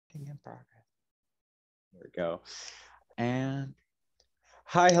progress. There we go. And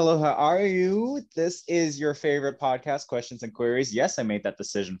hi, hello, how are you? This is your favorite podcast, Questions and Queries. Yes, I made that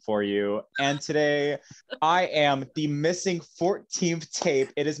decision for you. And today I am the missing 14th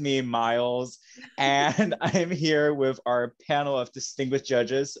tape. It is me, Myles. And I am here with our panel of distinguished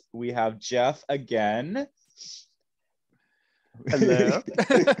judges. We have Jeff again. Hello.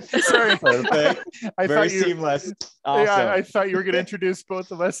 Sorry. Perfect. Very seamless. Awesome. Yeah, I thought you were going to introduce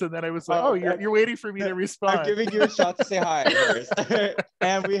both of us, and then I was like, "Oh, you're waiting for me to respond." I'm giving you a shot to say hi first.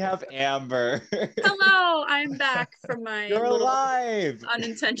 And we have Amber. Hello, I'm back from my alive.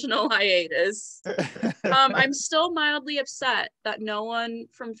 Unintentional hiatus. I'm still mildly upset that no one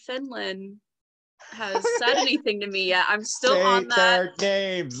from Finland has said anything to me yet. I'm still on that.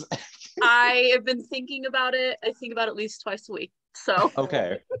 Their names. I have been thinking about it. I think about it at least twice a week. So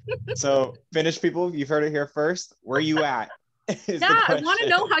okay. So Finnish people, you've heard it here first. Where are you at? Yeah, I want to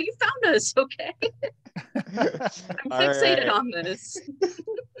know how you found us. Okay. I'm fixated on this.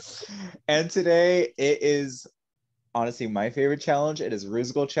 And today it is honestly my favorite challenge. It is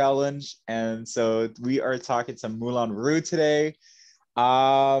Rusical challenge, and so we are talking some Moulin Ru today.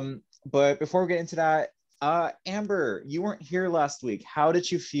 But before we get into that, Amber, you weren't here last week. How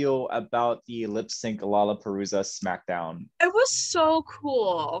did you feel about the lip sync Lollapalooza SmackDown? It was so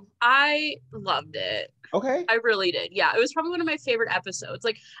cool. I loved it. Okay. I really did. Yeah, it was probably one of my favorite episodes.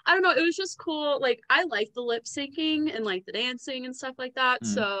 Like, I don't know, it was just cool. Like, I like the lip syncing and like the dancing and stuff like that.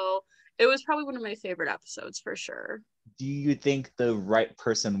 So it was probably one of my favorite episodes for sure. Do you think the right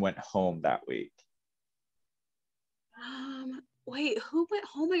person went home that week? Wait, who went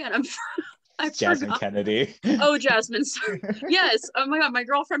home again? Jasmine forgot. Kennedy. Oh, Jasmine, sorry. Yes. Oh my god, my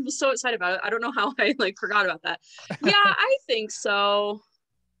girlfriend was so excited about it. I don't know how I like forgot about that. Yeah, I think so.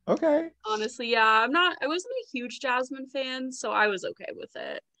 Okay. Honestly, yeah. I wasn't a huge Jasmine fan, so I was okay with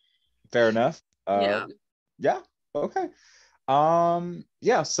it. Fair enough. Yeah. Okay.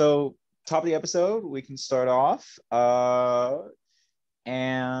 Yeah, so top of the episode, we can start off.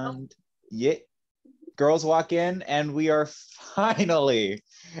 Girls walk in and we are finally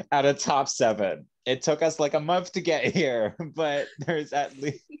at a top 7. It took us like a month to get here, but there's at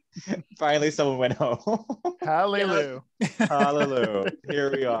least finally someone went home. Hallelujah. Hallelujah.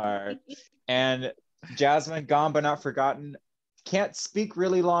 Here we are. And Jasmine, gone but not forgotten, can't speak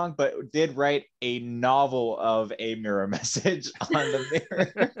really long, but did write a novel of a mirror message on the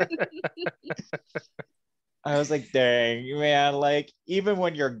mirror. I was like, dang, man, like, even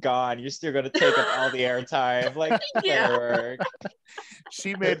when you're gone, you're still going to take up all the airtime. Like, yeah. Work.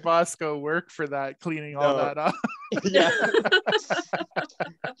 She made Bosco work for that, cleaning all that up. Yeah.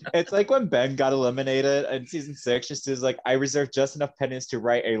 It's like when Ben got eliminated in season 6, just is like, I reserved just enough pennies to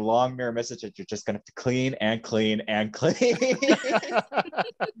write a long mirror message that you're just going to have to clean and clean and clean. And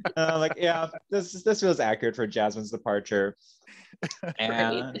I'm like, yeah, this feels accurate for Jasmine's departure.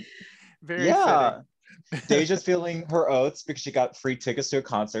 And very fitting. Deja's feeling her oats because she got free tickets to a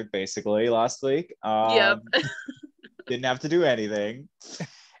concert basically last week. Yep. Didn't have to do anything.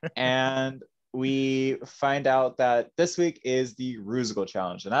 And we find out that this week is the Rusical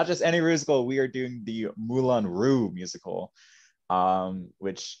challenge. And not just any Rusical, we are doing the Moulin Ru musical,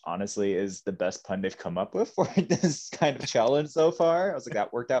 which honestly is the best pun they've come up with for this kind of challenge so far. I was like,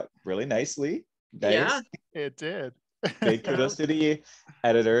 that worked out really nicely. Nice. Yeah, it did. Big kudos to the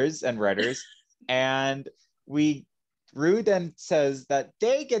editors and writers. And Ru then says that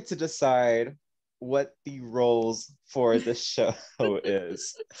they get to decide what the roles for the show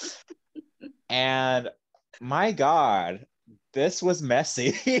is. And my God, this was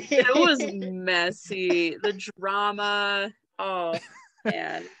messy. It was messy. The drama. Oh,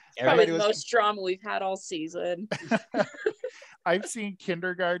 man. Probably the most drama we've had all season. I've seen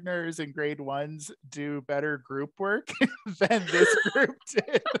kindergartners and grade 1s do better group work than this group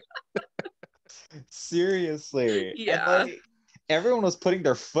did. Seriously. Yeah. And, everyone was putting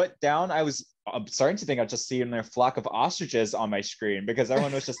their foot down. I'm starting to think I'm just seeing a flock of ostriches on my screen because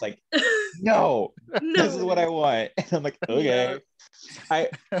everyone was just like, no, this is what I want. And I'm like, okay. Yeah.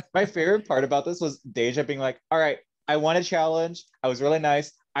 My favorite part about this was Deja being like, all right, I want a challenge. I was really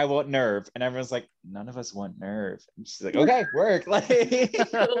nice. I want nerve. And everyone's like, none of us want nerve. And she's like, okay, work. We'll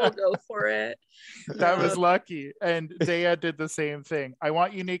go for it. That was lucky. And Dea did the same thing. I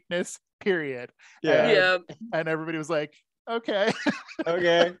want uniqueness, period. Yeah. And everybody was like, okay.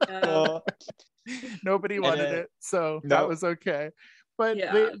 Okay. Cool. Nobody wanted it. So that was okay. But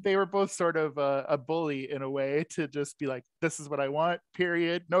they were both sort of a bully in a way to just be like, this is what I want,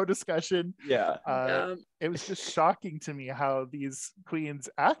 period. No discussion. It was just shocking to me how these queens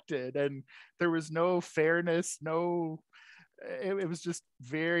acted. And there was no fairness, no it was just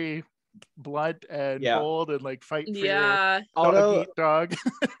very blunt and bold and like fight for your although dog.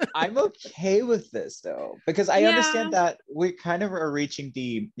 I'm okay with this though, because I understand that we kind of are reaching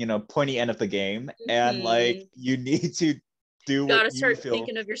the pointy end of the game, and like you need to do what you start feel.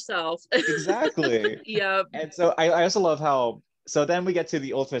 Thinking of yourself. Exactly. Yep. And so I also love how, so then we get to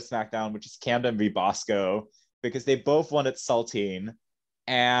the ultimate smackdown, which is Camden v Bosco, because they both wanted Saltine,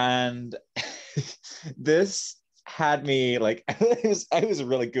 and this had me like I was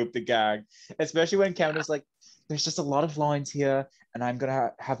really gooped to gag, especially when Camden was like, there's just a lot of lines here and I'm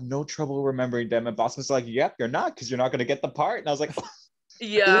gonna have no trouble remembering them, and Bosco's like, yep, you're not, because you're not gonna get the part. And I was like,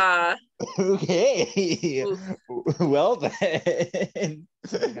 yeah. Okay. Well then.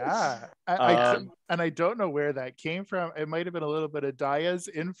 Yeah. I don't know where that came from. It might have been a little bit of Daya's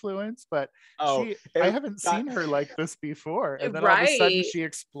influence, but I haven't seen her like this before. And then all of a sudden she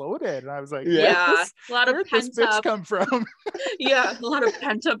exploded. And I was like, a lot of where'd this bitch come from? Yeah, a lot of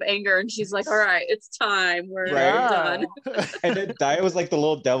pent-up anger. And she's like, all right, it's time. We're done. And then Daya was like the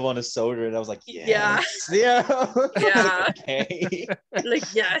little devil on his shoulder. And I was like, yes. Yeah. Like, okay.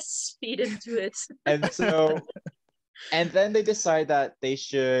 Like, yes, feed into it. And then they decide that they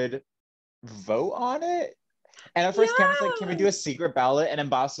should vote on it. And at first, Cameron's like, can we do a secret ballot? And then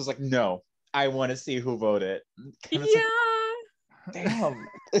Boss was like, no, I want to see who voted. Like, damn.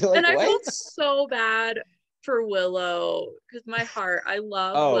 Like, and I felt so bad for Willow, because my heart, I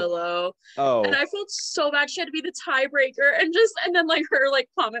love Willow. And I felt so bad she had to be the tiebreaker, and then like her like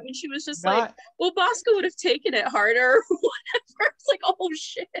comment when she was just like, well, Bosco would have taken it harder or whatever. It's like, oh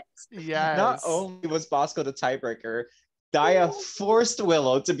shit. Yeah. Not only was Bosco the tiebreaker, Daya forced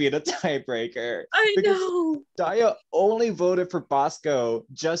Willow to be the tiebreaker. I know. Daya only voted for Bosco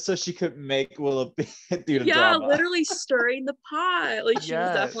just so she could make Willow do the drama. Yeah, literally stirring the pot. Like, she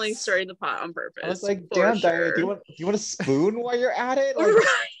was definitely stirring the pot on purpose. I was like, damn, Daya, do you want a spoon while you're at it? Like,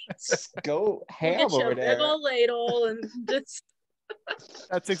 just go ham over there. Big old ladle and just...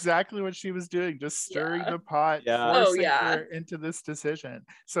 That's exactly what she was doing, just stirring the pot, forcing her into this decision.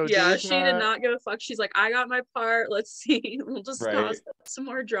 So Deja, she did not give a fuck. She's like, I got my part. Let's see. We'll just cause some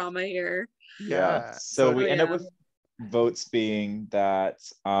more drama here. Yeah. So we end up with votes being that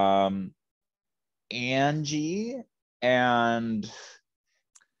Angie and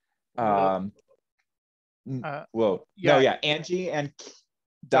Angie and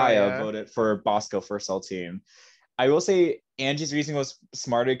Daya voted for Bosco for Saltine. I will say Angie's reasoning was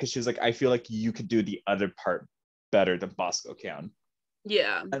smarter, because she was like, I feel like you could do the other part better than Bosco can.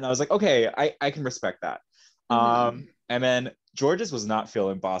 Yeah. And I was like, okay, I can respect that. And then Georges was not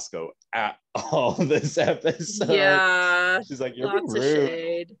feeling Bosco at all this episode. Yeah. She's like, you're being rude.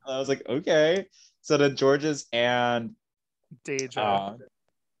 Shade. I was like, okay. So then Georges and Deja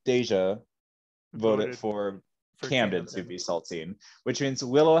voted for Camden to be Saltine, which means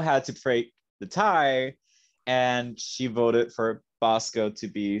Willow had to break the tie, and she voted for Bosco to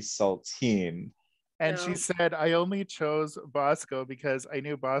be Saltine. And she said, I only chose Bosco because I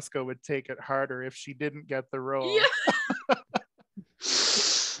knew Bosco would take it harder if she didn't get the role. Yeah.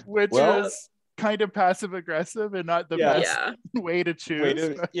 Which is kind of passive aggressive and not the best way to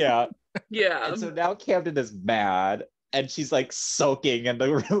choose. Yeah. And so now Camden is mad, and she's like sulking in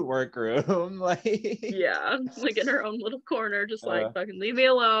the workroom, like like in her own little corner, just like, fucking leave me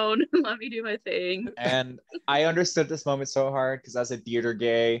alone, let me do my thing. And I understood this moment so hard, because as a theater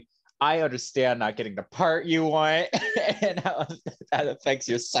gay, I understand not getting the part you want, and how that affects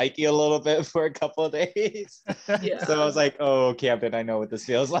your psyche a little bit for a couple of days. So I was like, oh, Camden, I know what this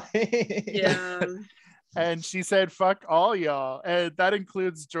feels like. And she said, fuck all y'all. And that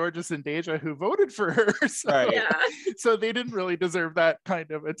includes Georges and Deja, who voted for her. So they didn't really deserve that kind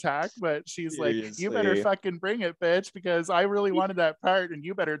of attack. But she's like, you better fucking bring it, bitch, because I really wanted that part, and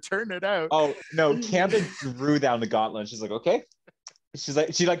you better turn it out. Oh, no, Camden threw down the gauntlet. She's like, okay. She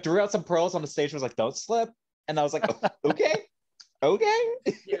drew out some pearls on the stage and was like, don't slip. And I was like, okay.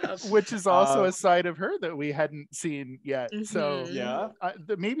 Which is also a side of her that we hadn't seen yet. So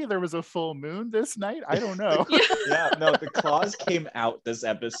maybe there was a full moon this night. I don't know. No, the claws came out this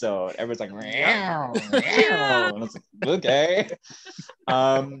episode. Everyone's like, meow, meow. And I was like, okay.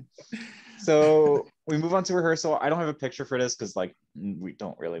 So we move on to rehearsal. I don't have a picture for this, because like we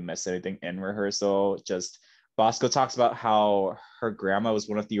don't really miss anything in rehearsal. Just Bosco talks about how her grandma was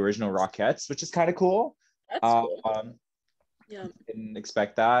one of the original Rockettes, which is kind of cool. That's cool. Didn't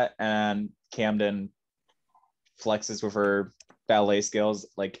expect that. And Camden flexes with her ballet skills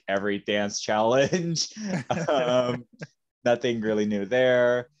like every dance challenge. Nothing really new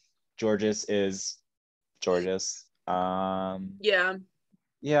there. Georges is Georges.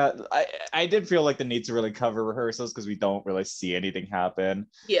 Yeah, I did feel like the need to really cover rehearsals because we don't really see anything happen.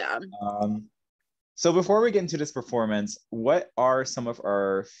 Yeah. So before we get into this performance, what are some of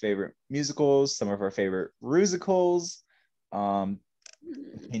our favorite musicals, some of our favorite Rusicals?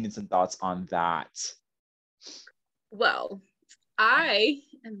 Opinions and thoughts on that. Well, I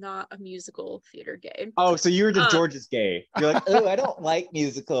am not a musical theater gay. Oh, so you were just George's gay. You're like, oh, I don't like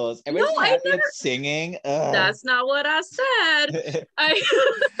musicals. Everyone's happy and singing. Ugh. That's not what I said. I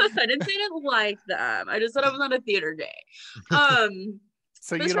didn't say I didn't like them. I just said I was not a theater gay.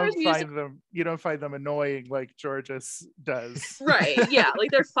 So you don't find them annoying like Georges does. Right. Yeah.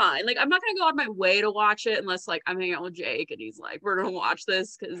 Like they're fine. Like I'm not gonna go out of my way to watch it unless like I'm hanging out with Jake and he's like, we're gonna watch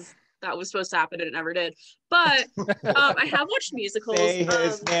this because that was supposed to happen and it never did. But I have watched musicals. Say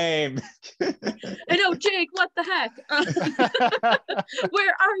his name. I know, Jake, what the heck?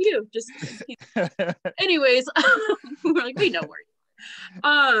 Where are you? Just anyways, we're like, we know where you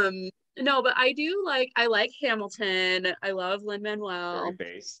are. No, but I like Hamilton. I love Lin-Manuel.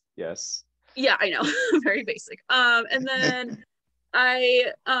 Very base, yes. Yeah, I know. Very basic. And then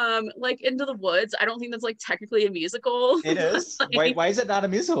I like Into the Woods. I don't think that's like technically a musical. It is. Like, why is it not a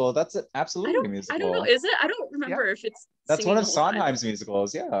musical? That's absolutely a musical. I don't know. Is it? I don't remember if it's. That's one of Sondheim's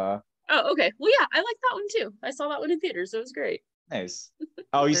musicals. Yeah. Oh, okay. Well, yeah, I like that one too. I saw that one in theaters. So it was great. Nice.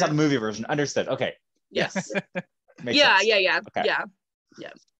 Oh, you saw the movie version. Understood. Okay. Yes. Yeah. Okay. Yeah.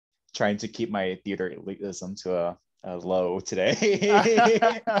 Trying to keep my theater elitism to a low today.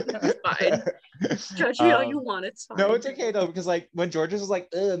 Fine. Judge me how you want. It's fine. No, it's okay though, because like when Georges was like,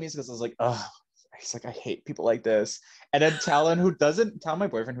 musicals, I was like, oh, he's like, I hate people like this. And then Talon, my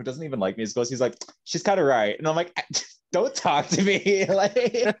boyfriend who doesn't even like musicals, he's like, she's kind of right. And I'm like, don't talk to me.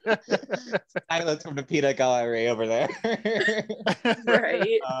 Like, silence from the peanut gallery over there.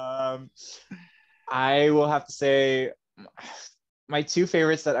 Right. I will have to say, my two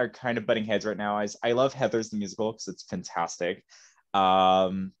favorites that are kind of butting heads right now is I love Heathers the musical because it's fantastic.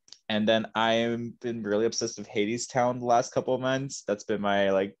 And then I've been really obsessed with Hadestown the last couple of months. That's been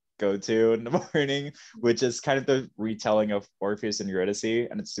my like go-to in the morning, which is kind of the retelling of Orpheus and Eurydice,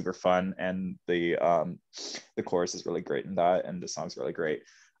 and it's super fun. And the chorus is really great in that, and the song's really great.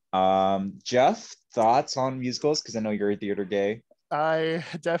 Jeff, thoughts on musicals? Because I know you're a theater gay. I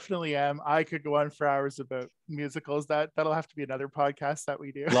definitely am. I could go on for hours about musicals. That'll have to be another podcast that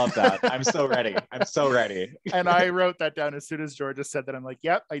we do. Love that. I'm so ready. And I wrote that down as soon as Georgia said that. I'm like,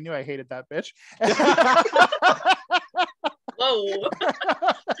 yep, I knew I hated that bitch. Whoa.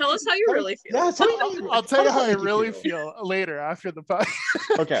 Tell us how you really feel. Yeah, I'll tell you how I really feel later after the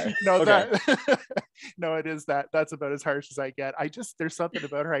podcast. Okay. No, it is that. That's about as harsh as I get. There's something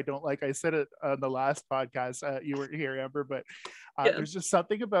about her I don't like. I said it on the last podcast. You weren't here, Amber, but there's just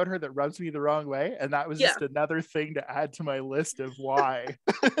something about her that rubs me the wrong way. And that was just another thing to add to my list of why.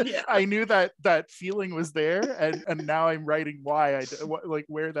 I knew that feeling was there. And now I'm writing why, like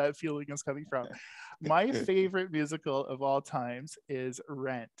where that feeling is coming from. My favorite musical of all times is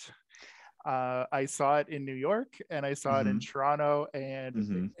Rent. I saw it in New York and I saw it in Toronto,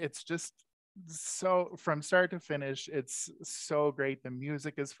 and it's just so from start to finish, it's so great. The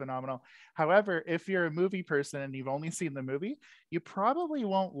music is phenomenal. However, if you're a movie person and you've only seen the movie, you probably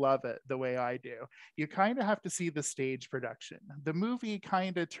won't love it the way I do. You kind of have to see the stage production. The movie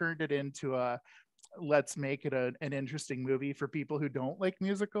kind of turned it into let's make it an interesting movie for people who don't like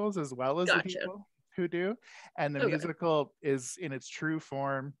musicals as well as the people who do. And the musical is in its true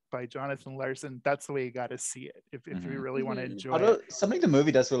form by Jonathan Larson. That's the way you got to see it if you really want to enjoy it. Something the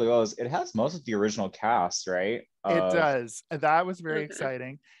movie does really well is it has most of the original cast, right? It does. That was very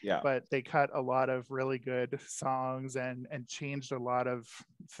exciting. Yeah. But they cut a lot of really good songs and changed a lot of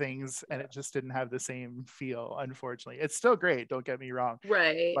things, and it just didn't have the same feel, unfortunately. It's still great, don't get me wrong.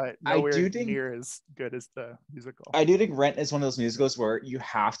 Right. But nowhere near as good as the musical. I do think Rent is one of those musicals where you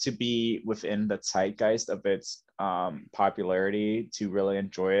have to be within the zeitgeist of its popularity to really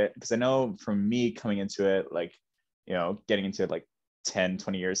enjoy it. Because I know from me coming into it, like, you know, getting into it like 10,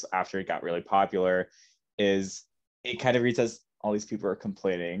 20 years after it got really popular, is it kind of reads as all these people are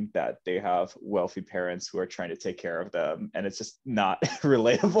complaining that they have wealthy parents who are trying to take care of them, and it's just not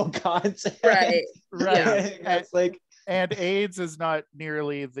relatable content. Right. And it's like, and AIDS is not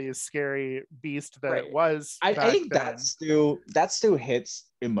nearly the scary beast that it was. I think that still hits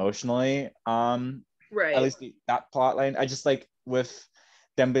emotionally. Right. At least that plot line. I just like with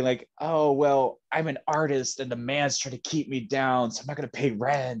them being like, oh well, I'm an artist and the man's trying to keep me down, so I'm not gonna pay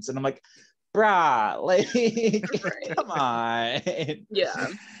rent. And I'm like, brah, like, come on. Yeah.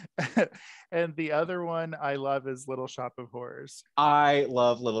 And the other one I love is Little Shop of Horrors. I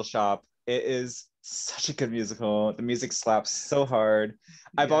love Little Shop. It is such a good musical. The music slaps so hard.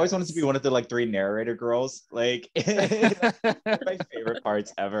 I've always wanted to be one of the like 3 narrator girls. Like my favorite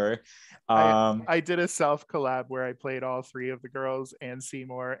parts ever. I did a self collab where I played all 3 of the girls and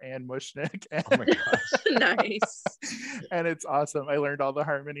Seymour and Mushnik. Oh my gosh. Nice. And it's awesome. I learned all the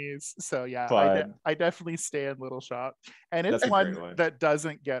harmonies. So yeah, I definitely stand Little Shop. And it's one that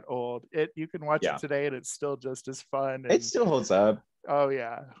doesn't get old. You can watch it today and it's still just as fun. And, it still holds up. Oh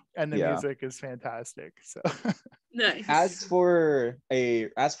yeah. And the music is fantastic. So nice. As for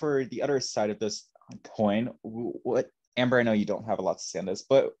the other side of this coin, what Amber, I know you don't have a lot to say on this,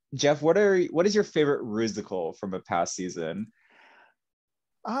 but Jeff, what is your favorite Rusical from a past season?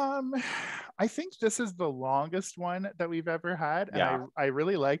 I think this is the longest one that we've ever had, and I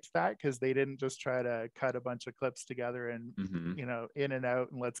really liked that because they didn't just try to cut a bunch of clips together and in and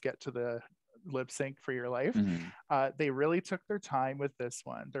out and let's get to the lip sync for your life. They really took their time with this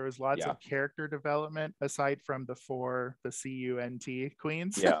one. There was lots of character development aside from the CUNT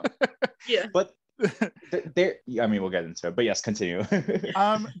queens. Yeah. But there, I mean, we'll get into it, but yes, continue.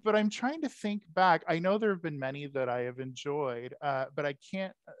 But I'm trying to think back. I know there have been many that I have enjoyed, but I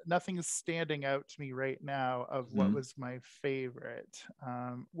can't. Nothing is standing out to me right now of what was my favorite.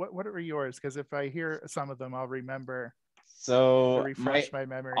 What were yours? Because if I hear some of them, I'll remember. So refresh my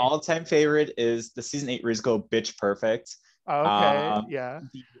memory. All-time favorite is the season 8 musical Bitch Perfect. Okay, the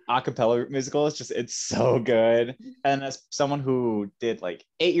acapella musical is it's so good. And as someone who did like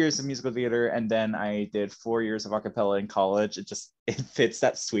 8 years of musical theater and then I did 4 years of acapella in college, it fits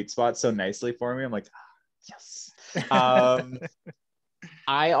that sweet spot so nicely for me. I'm like, yes. I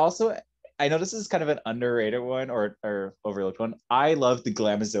know this is kind of an underrated one or overlooked one. I love the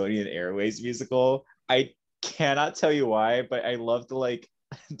Glamazonian Airways musical. I cannot tell you why, but I love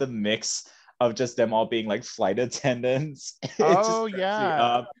the mix of just them all being like flight attendants. Oh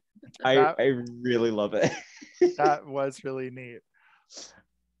yeah, I really love it. That was really neat.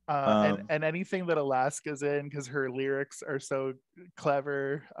 And anything that Alaska's in, because her lyrics are so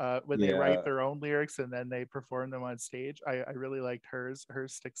clever when they write their own lyrics and then they perform them on stage. I really liked hers.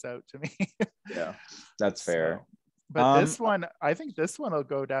 Hers sticks out to me. Yeah, that's fair. But this one, I think this one will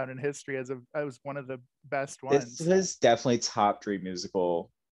go down in history as one of the best ones. This was definitely top 3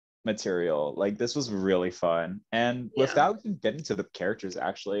 musical material. Like this was really fun. And with that, we can get into the characters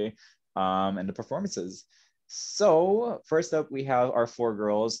actually, and the performances. So first up, we have our 4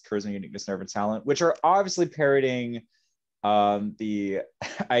 girls, charisma, uniqueness, nerve, and talent, which are obviously parodying the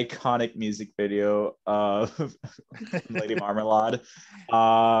iconic music video of Lady Marmalade.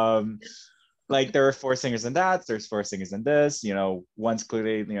 Like there are 4 singers in that. There's 4 singers in this. One's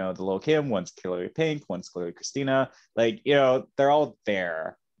clearly the Lil' Kim, one's clearly Pink, one's clearly Christina. Like they're all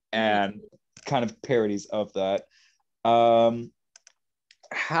there and kind of parodies of that. How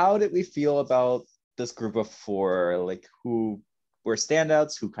did we feel about this group of 4? Like who were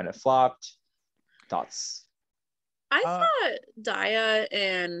standouts? Who kind of flopped? Thoughts? I thought Daya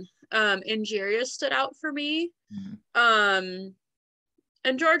and Ingeria stood out for me.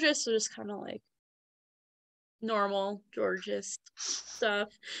 And Georges was just kind of like normal Georges stuff.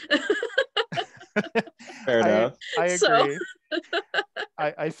 Fair enough. I agree. So...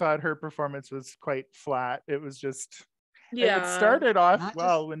 I thought her performance was quite flat. It was just it started off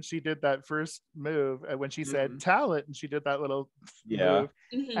when she did that first move, when she said talent and she did that little move.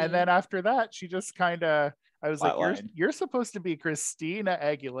 And then after that she just kind of, I was like, you're supposed to be Christina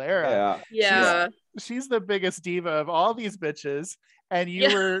Aguilera. She's the biggest diva of all these bitches, and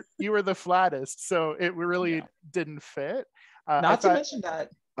you were the flattest, so it really didn't fit. Not to mention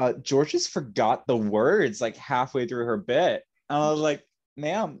that Georges forgot the words like halfway through her bit. I was like,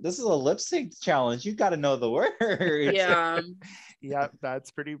 ma'am, this is a lip sync challenge. You got to know the words. Yeah,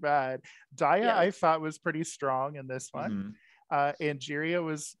 that's pretty bad. Daya, I thought, was pretty strong in this one. Angeria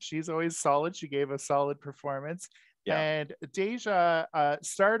she's always solid. She gave a solid performance. And Deja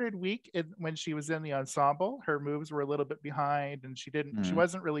started weak when she was in the ensemble. Her moves were a little bit behind and she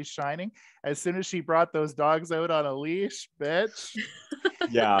wasn't really shining. As soon as she brought those dogs out on a leash, bitch.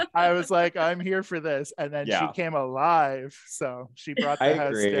 I was like, I'm here for this. And then she came alive. So she brought the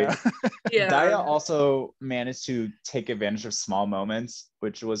house down. Daya also managed to take advantage of small moments,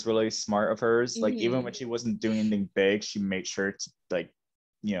 which was really smart of hers. Like even when she wasn't doing anything big, she made sure to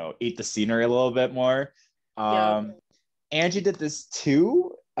eat the scenery a little bit more. Angie did this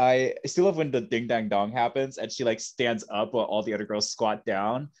too. I still love when the ding dang dong happens and she stands up while all the other girls squat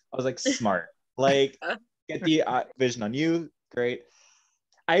down. I was like, smart. Get the vision on you. Great.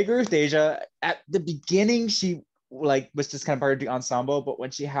 I agree with Deja. At the beginning, she was just kind of part of the ensemble, but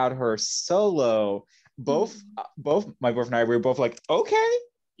when she had her solo, both my boyfriend and I, we were both like, okay.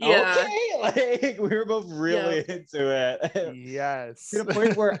 okay, like we were both really into it. Yes. To the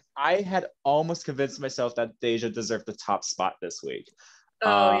point where I had almost convinced myself that Deja deserved the top spot this week.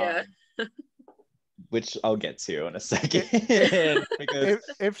 Which I'll get to in a second. Because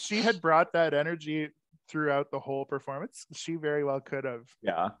if she had brought that energy throughout the whole performance, she very well could have.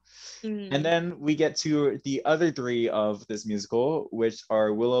 Yeah. And then we get to the other three of this musical, which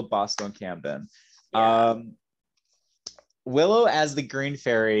are Willow, Bosco, and Camden. Willow as the Green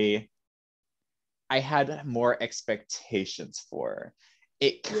Fairy, I had more expectations for.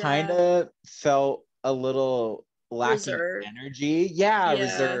 It kind of felt a little lacking energy.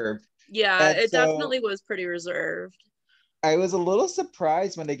 Reserved. Yeah, and it definitely was pretty reserved. I was a little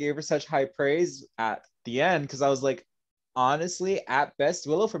surprised when they gave her such high praise at the end, because I was like, honestly, at best,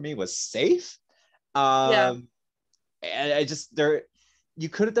 Willow for me was safe. And I just, you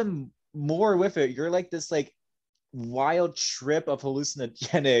could have done more with it. You're like this like wild trip of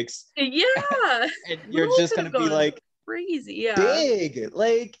hallucinogenics. Yeah. And you're just gonna be like crazy, big.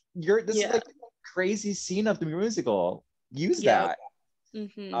 Like this is like a crazy scene of the musical. Use that.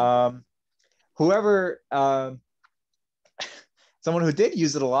 Whoever someone who did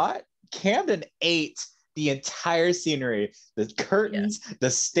use it a lot, Camden ate the entire scenery, the curtains, the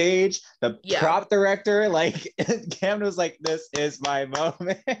stage, the prop director. Like Camden was like, this is my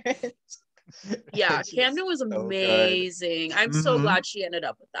moment. Camden was amazing. I'm so glad she ended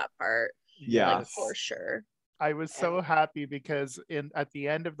up with that part. Like, for sure. I was so happy because at the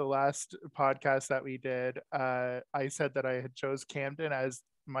end of the last podcast that we did, I said that I had chose Camden as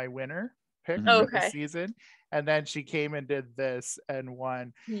my winner pick for the season, and then she came and did this and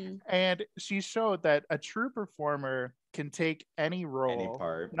won. And she showed that a true performer can take any role, any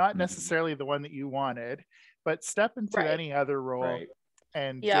part, not necessarily the one that you wanted, but step into any other role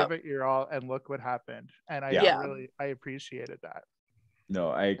and give it your all, and look what happened. And I appreciated that. No,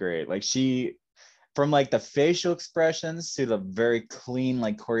 I agree. Like she, from like the facial expressions to the very clean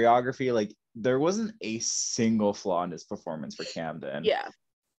like choreography, like there wasn't a single flaw in this performance for Camden.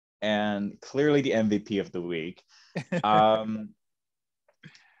 And clearly the MVP of the week. And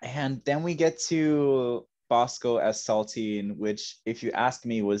then we get to Bosco as Saltine, which, if you ask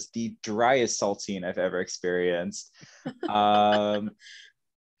me, was the driest Saltine I've ever experienced.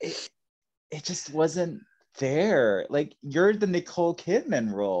 It just wasn't there. Like, you're the Nicole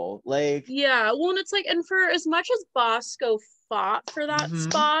Kidman role. Like, well, and it's like, and for as much as Bosco fought for that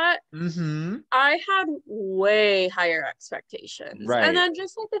spot, I had way higher expectations. And then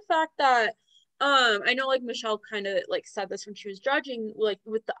just like the fact that I know like Michelle kind of like said this when she was judging, like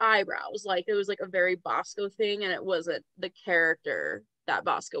with the eyebrows, like it was like a very Bosco thing, and it wasn't the character that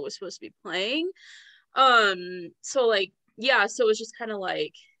Bosco was supposed to be playing. So like so it was just kind of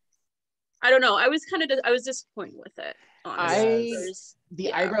like, I don't know, I was disappointed with it, honestly.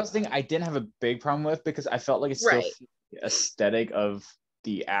 The eyebrows thing I didn't have a big problem with, because I felt like it's still aesthetic of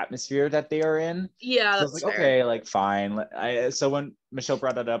the atmosphere that they are in. So I was like, okay, like fine. So when Michelle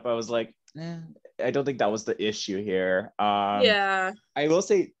brought it up, I was like, I don't think that was the issue here. I will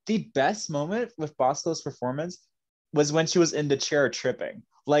say the best moment with Bosco's performance was when she was in the chair tripping.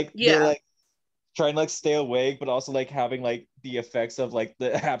 Like they like trying to like stay awake, but also like having like the effects of like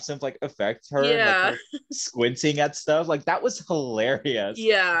the absinthe like affect her, like her squinting at stuff. Like that was hilarious.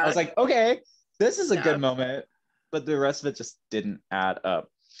 I was like, okay, this is a good moment, but the rest of it just didn't add up.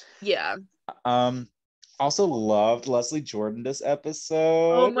 Also loved Leslie Jordan this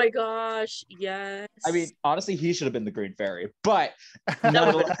episode. Oh my gosh, yes. I mean, honestly, he should have been the Green Fairy, but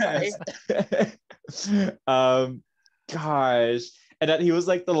nevertheless, gosh, and that he was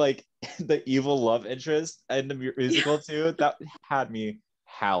like the evil love interest in the musical too. That had me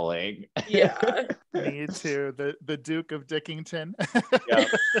howling. Me too. The Duke of Dickington.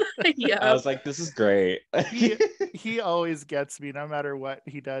 I was like, this is great. he always gets me no matter what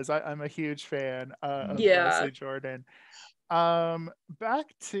he does. I'm a huge fan of Leslie Jordan. Back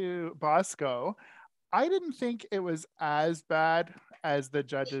to Bosco. I didn't think it was as bad as the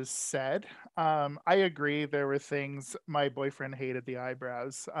judges said. I agree, there were things. My boyfriend hated the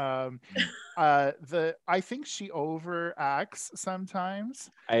eyebrows. I think she overacts sometimes.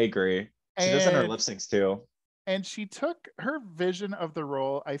 I agree. She does in her lip syncs too. And she took her vision of the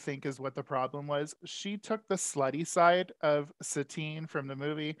role, I think, is what the problem was. She took the slutty side of Satine from the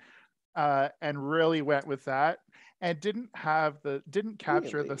movie and really went with that, and didn't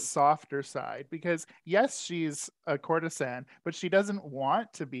capture the softer side, because yes, she's a courtesan, but she doesn't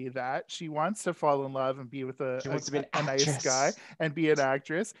want to be that. She wants to fall in love and be with a nice guy and be an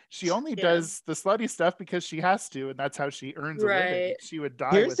actress. She only does the slutty stuff because she has to, and that's how she earns a living. She would die.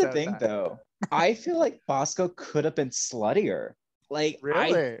 Here's the thing, though. I feel like Bosco could have been sluttier. Like,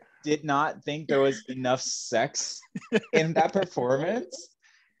 really? I did not think there was enough sex in that performance.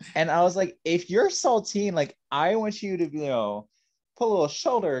 And I was like, if you're Saltine, like, I want you to, put a little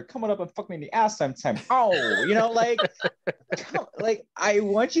shoulder, coming up and fuck me in the ass sometime. Oh, like, I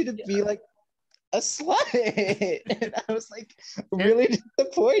want you to be like a slut. And I was like really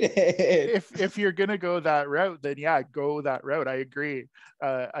disappointed. If you're gonna go that route, then yeah, go that route. I agree.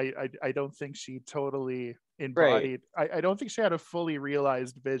 I don't think she totally embodied. Right. I don't think she had a fully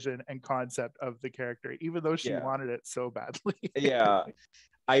realized vision and concept of the character, even though she wanted it so badly. Yeah,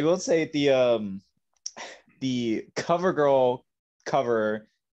 I will say the CoverGirl cover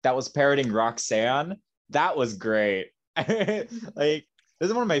that was parodying Roxanne, that was great. Like, this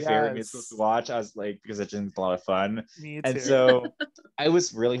is one of my favorite musicals to watch. I was like, because it's just a lot of fun. Me too. And so I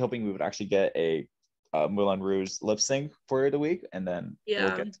was really hoping we would actually get a Moulin Rouge lip sync for the week, and then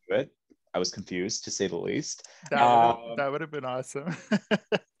we'll get to it. I was confused, to say the least. That would have been awesome.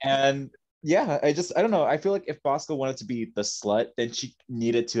 And yeah, I don't know. I feel like if Bosco wanted to be the slut, then she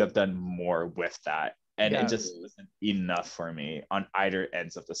needed to have done more with that. And it just wasn't enough for me on either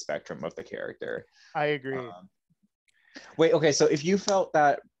ends of the spectrum of the character. I agree. Wait, okay. So if you felt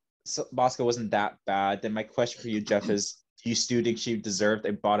that Bosco wasn't that bad, then my question for you, Jeff, is: do you still think she deserved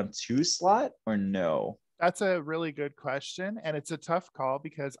a bottom 2 slot or no? That's a really good question, and it's a tough call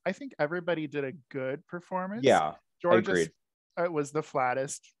because I think everybody did a good performance. Yeah, Georgia was the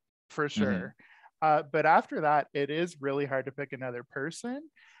flattest for sure. Mm-hmm. But after that, it is really hard to pick another person.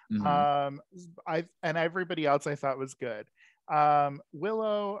 Mm-hmm. And everybody else I thought was good.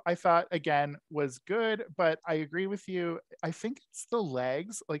 Willow, I thought again was good, but I agree with you. I think it's the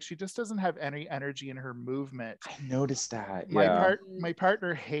legs. Like, she just doesn't have any energy in her movement. I noticed that. My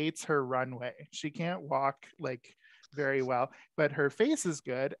partner hates her runway. She can't walk like very well, but her face is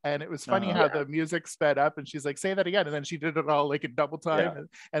good. And it was funny how the music sped up and she's like, say that again. And then she did it all like in double time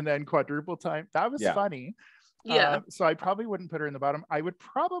and then quadruple time. That was funny. So I probably wouldn't put her in the bottom. I would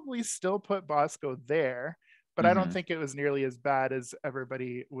probably still put Bosco there, but I don't think it was nearly as bad as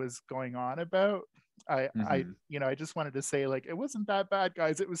everybody was going on about. I just wanted to say, like, it wasn't that bad,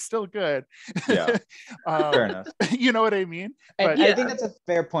 guys. It was still good. Yeah. Fair enough. You know what I mean? But I think that's a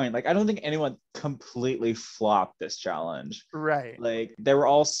fair point. Like, I don't think anyone completely flopped this challenge. Right. Like, they were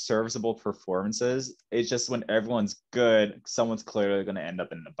all serviceable performances. It's just when everyone's good, someone's clearly going to end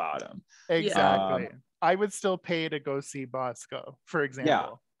up in the bottom. Exactly. I would still pay to go see Bosco, for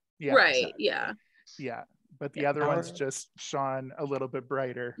example. Yeah. Right. Exactly. Yeah. But the other ones just shone a little bit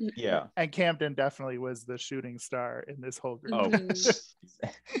brighter. Yeah. And Camden definitely was the shooting star in this whole group. Oh,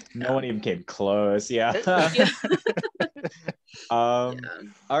 no one even came close. Yeah. All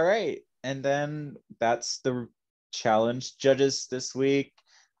right. And then that's the challenge judges this week.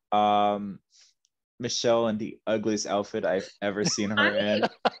 Michelle in the ugliest outfit I've ever seen her in.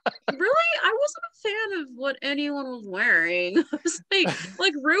 Really? I wasn't a fan of what anyone was wearing. I was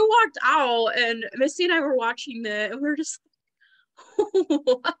like Ru walked out and Missy and I were watching it and we were just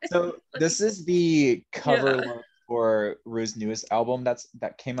what? So this is the cover look for Ru's newest album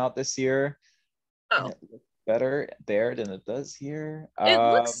that came out this year. Oh. It looks better there than it does here. It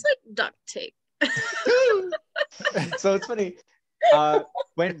looks like duct tape. So it's funny.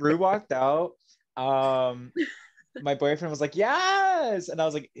 When Ru walked out, my boyfriend was like, yes, and I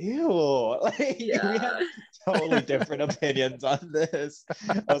was like, ew. Like, we had totally different opinions on this.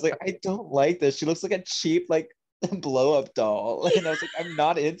 I was like, I don't like this. She looks like a cheap like blow-up doll, and I was like, I'm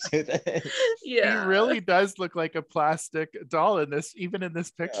not into this. He really does look like a plastic doll in this, even in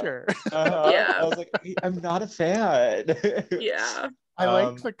this picture. I was like, I'm not a fan. I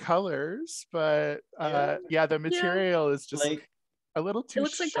like the colors, but the material is just like a little too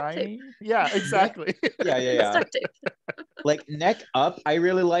shiny. Yeah, exactly. Yeah. Like, neck up, I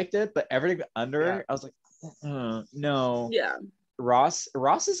really liked it, but everything under, I was like, no. Yeah. Ross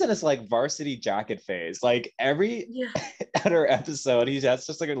is in his like varsity jacket phase. Like, every other episode, he has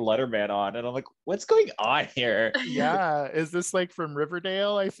just like a Letterman on, and I'm like, what's going on here? Yeah, is this like from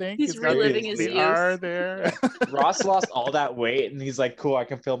Riverdale? I think he's reliving his youth. R there. Ross lost all that weight, and he's like, cool, I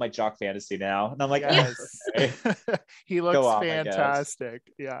can feel my jock fantasy now. And I'm like, yes. Okay. He looks fantastic.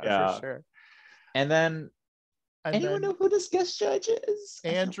 Yeah, for sure. And then anyone know who this guest judge is?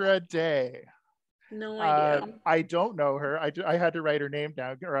 Andra Day. No idea. I don't know her. I had to write her name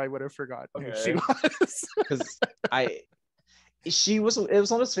down, or I would have forgotten who she was. Because it was one of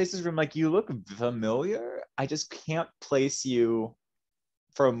those faces from like, you look familiar. I just can't place you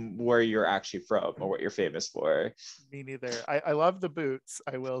from where you're actually from or what you're famous for. Me neither. I love the boots,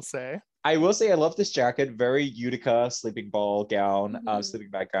 I will say. I love this jacket. Very Utica sleeping bag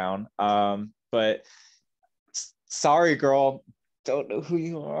gown. But sorry, girl. don't know who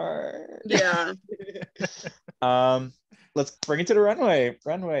you are. Yeah. Let's bring it to the runway.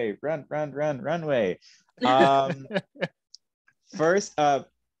 Runway. First,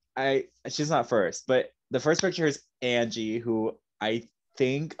 she's not first, but the first picture is Angie, who I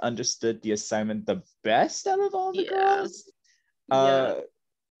think understood the assignment the best out of all the girls.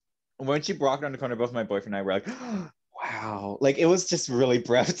 When she walked around the corner, both my boyfriend and I were like, oh, wow. Like, it was just really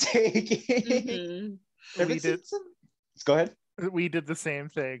breathtaking. Go ahead. We did the same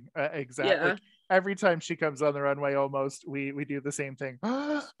thing. Exactly. Like, every time she comes on the runway, almost, we do the same thing.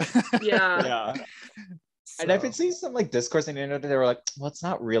 Yeah. So. And I've been seeing some like discourse on the internet. They were like, well, it's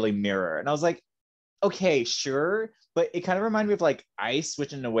not really mirror. And I was like, okay, sure. But it kind of reminded me of like ice,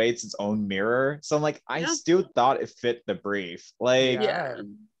 which in a way it's its own mirror. So I'm like, I still thought it fit the brief. Like,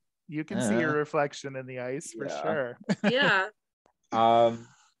 you can see your reflection in the ice for sure. Yeah.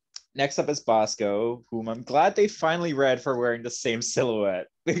 Next up is Bosco, whom I'm glad they finally read for wearing the same silhouette,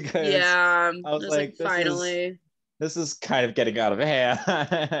 because I was like, finally. This is kind of getting out of hand.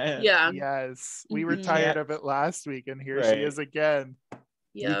 Yeah. Yes. We were tired of it last week, and here she is again.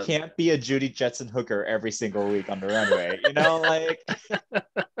 You can't be a Judy Jetson hooker every single week on the runway, you know, like.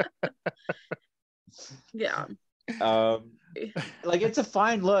 Yeah. Like, it's a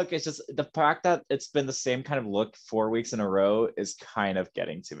fine look. It's just the fact that it's been the same kind of look 4 weeks in a row is kind of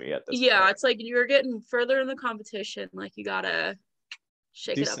getting to me at this point. It's like you're getting further in the competition. Like, you gotta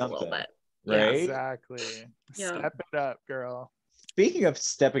shake it up a little bit. Right? Exactly. Step it up, girl. Speaking of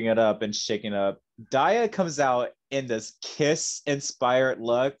stepping it up and shaking up, Daya comes out in this Kiss-inspired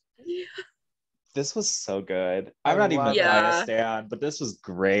look. This was so good. I'm not even a Daya stan, but this was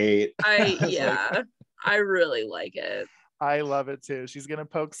great. I really like it. I love it too. She's gonna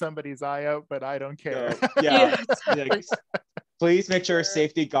poke somebody's eye out, but I don't care. Like, please make sure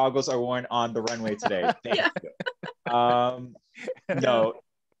safety goggles are worn on the runway today. Thank you. No,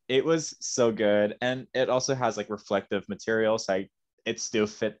 it was so good, and it also has like reflective material, so it still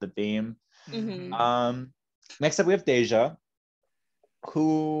fit the theme. Next up we have Deja,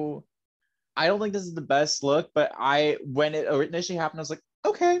 who I don't think this is the best look, but when it initially happened, I was like,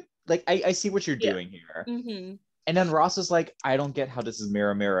 okay, like I see what you're doing here. And then Ross was like, I don't get how this is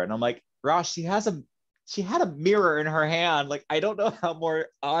mirror, and I'm like, Ross, she had a mirror in her hand. Like, I don't know how more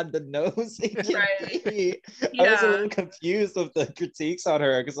on the nose it can be. I was a little confused with the critiques on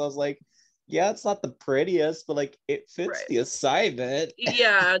her, because I was like, yeah, it's not the prettiest, but like it fits the assignment.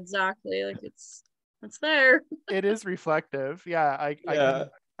 Yeah, exactly. Like, it's there. It is reflective. I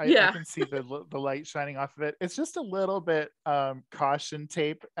can see the light shining off of it. It's just a little bit caution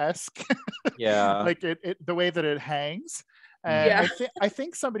tape-esque. Like it the way that it hangs. And I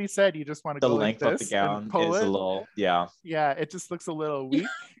think somebody said you just want to the go length like of the gown is a little it just looks a little weak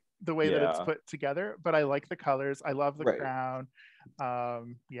the way that it's put together, but I like the colors. I love the crown.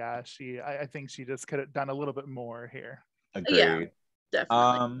 I think she just could have done a little bit more here. Agreed.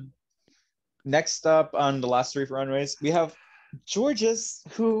 Definitely. Next up on the last 3 runways, we have Georges,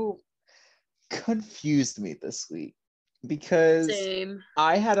 who confused me this week, because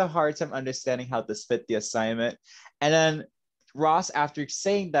I had a hard time understanding how this fit the assignment. And then Ross, after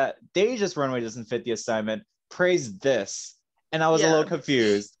saying that Deja's runway doesn't fit the assignment, praised this. And I was a little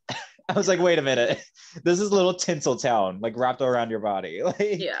confused. I was like, wait a minute. This is a little Tinseltown, like wrapped around your body.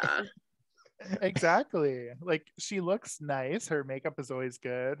 Like, exactly. Like, she looks nice. Her makeup is always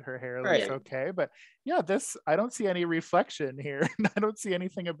good. Her hair looks okay. But this, I don't see any reflection here. I don't see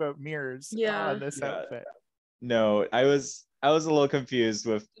anything about mirrors on this outfit. No, I was a little confused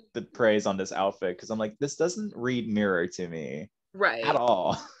with the praise on this outfit, because I'm like, this doesn't read mirror to me. At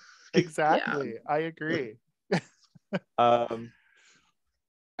all. Exactly. I agree.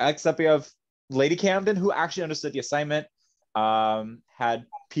 Next up we have Lady Camden, who actually understood the assignment. Had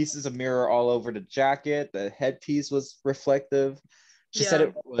pieces of mirror all over the jacket. The headpiece was reflective. She said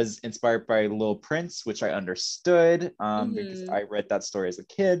it was inspired by Little Prince, which I understood because I read that story as a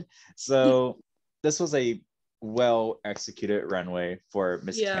kid. So this was a well executed runway for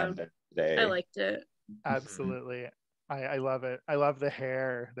Miss Camden today. I liked it. Absolutely. I love it. I love the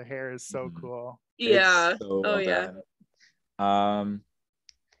hair. The hair is so cool. Yeah. So well done.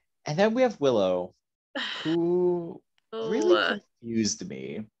 And then we have Willow, who really confused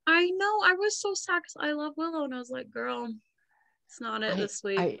me. I know. I was so sad because I love Willow, and I was like, girl, it's not it this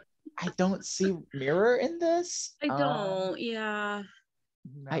week. I don't see mirror in this. I don't. No.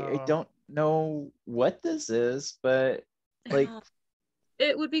 I don't know what this is, but like,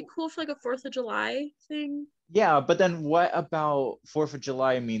 it would be cool for like a 4th of July thing. Yeah, but then what about 4th of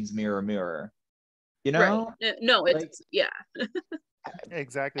July means mirror? You know? No, it's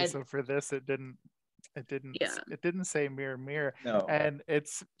exactly. So for this, it didn't It didn't say mirror, mirror. No. And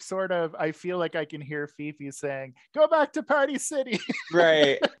it's sort of, I feel like I can hear Fifi saying, go back to Party City.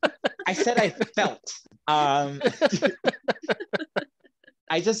 Right. I said I felt. And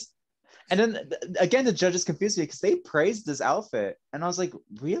then again, the judges confused me because they praised this outfit. And I was like,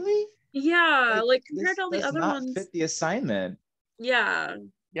 really? Yeah, like compared to all the other ones. Fit the assignment. Yeah.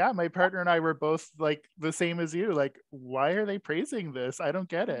 Yeah, my partner and I were both like the same as you. Like, why are they praising this? I don't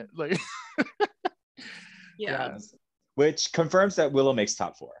get it. Like, yeah. Which confirms that Willow makes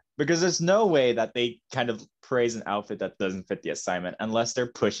top 4, because there's no way that they kind of praise an outfit that doesn't fit the assignment unless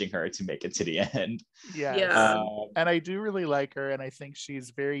they're pushing her to make it to the end. Yeah. And I do really like her, and I think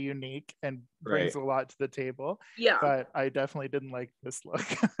she's very unique and brings a lot to the table. Yeah. But I definitely didn't like this look.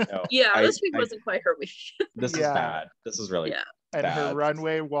 No, this week wasn't quite her week. This is bad. This is really bad. And her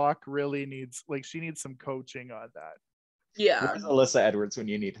runway walk really needs, like, she needs some coaching on that. Yeah. Where's Alyssa Edwards when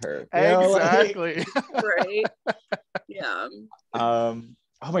you need her? Exactly. Right. Yeah.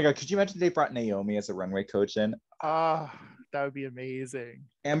 Oh my God, could you imagine they brought Naomi as a runway coach in? That would be amazing.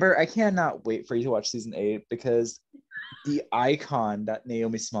 Amber, I cannot wait for you to watch season 8, because the icon that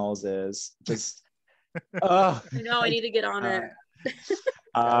Naomi Smalls is just I know, I need to get on it.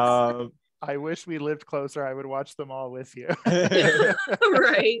 I wish we lived closer. I would watch them all with you.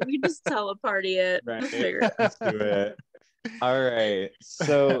 Right. We just teleparty it. Right. Let's do it. All right.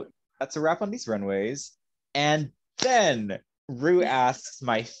 So that's a wrap on these runways. And then Ru asks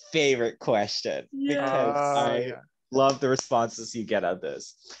my favorite question, because I love the responses you get out of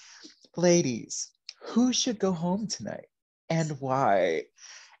this. Ladies, who should go home tonight and why?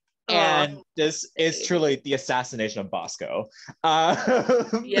 And this is truly the assassination of Bosco.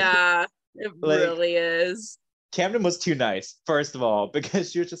 Yeah, it really is. Camden was too nice, first of all,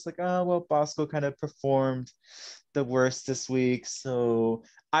 because she was just like, oh, well, Bosco kind of performed the worst this week. So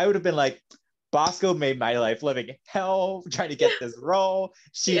I would have been like, Bosco made my life living hell trying to get this role.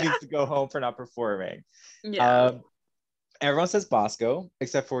 She needs to go home for not performing. Yeah. Everyone says Bosco,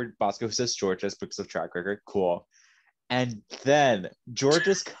 except for Bosco, who says Georges because of track record. Cool. And then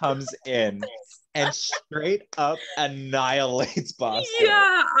Georges comes in and straight up annihilates Bosco.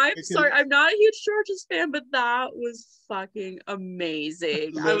 Yeah, sorry. I'm not a huge Georges fan, but that was fucking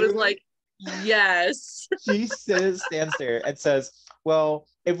amazing. I was like, yes. She stands there and says, well,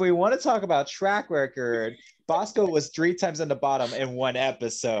 if we want to talk about track record, Bosco was 3 times on the bottom in 1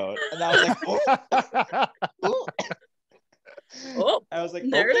 episode. And I was like, oh. I was like,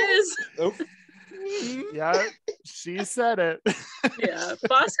 there it is. Oh. Yeah, she said it. Yeah,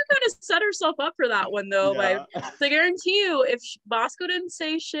 Bosco kind of set herself up for that one, though. I guarantee you, if Bosco didn't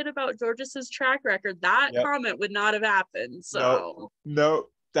say shit about Georges's track record, that comment would not have happened. So no,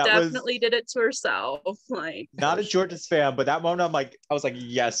 that definitely did it to herself. Like, not a Georges fan, but that moment I was like,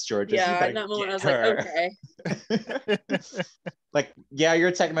 yes, Georges. Yeah, in that moment I was like, okay. Like, yeah, you're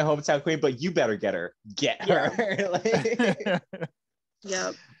attacking my hometown queen, but you better get her. Get her.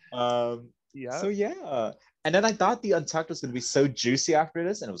 Yep. So and then I thought the Untucked was going to be so juicy after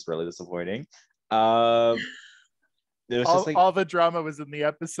this, and it was really disappointing. It was just like, all the drama was in the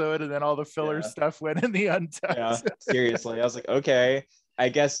episode, and then all the filler stuff went in the Untucked. Yeah, seriously, I was like, okay, I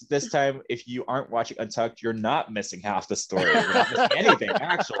guess this time if you aren't watching Untucked, you're not missing half the story. You're not missing anything,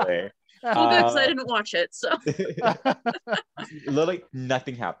 actually. Well, good, because I didn't watch it, so literally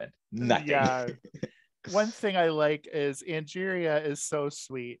nothing happened. Nothing. Yeah. One thing I like is Angeria is so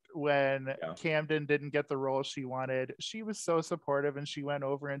sweet. When Camden didn't get the role she wanted, she was so supportive, and she went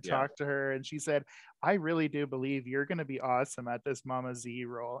over and talked to her, and she said, I really do believe you're going to be awesome at this Mama Z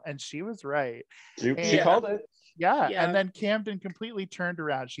role. And she was right. She called it. Yeah. And then Camden completely turned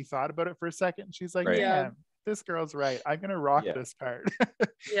around. She thought about it for a second, and she's like, this girl's right. I'm going to rock this part.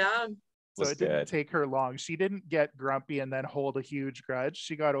 Yeah. So it didn't take her long. She didn't get grumpy and then hold a huge grudge.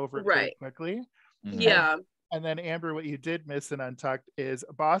 She got over it pretty quickly. Yeah. And then, Amber, what you did miss in Untucked is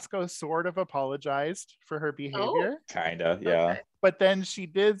Bosco sort of apologized for her behavior. Kind of, yeah. Okay. But then she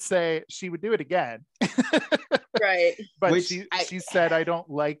did say she would do it again. Right. But she said, I don't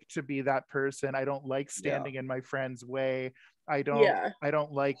like to be that person. I don't like standing in my friend's way. I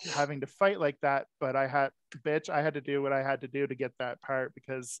don't like having to fight like that. But I had to do what I had to do to get that part,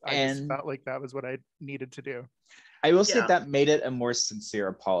 because I just felt like that was what I needed to do. I will say that made it a more sincere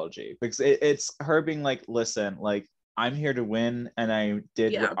apology, because it's her being like, listen, like, I'm here to win, and I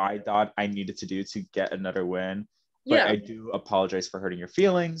did what I thought I needed to do to get another win. But I do apologize for hurting your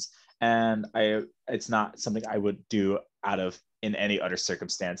feelings, and it's not something I would do in any other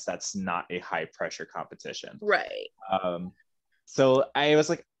circumstance that's not a high pressure competition. Right. So I was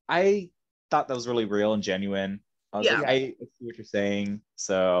like, I thought that was really real and genuine. I was like, I see what you're saying.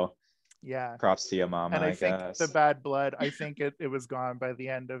 So Yeah. Props to your mama, and I think guess. the bad blood, I think it was gone by the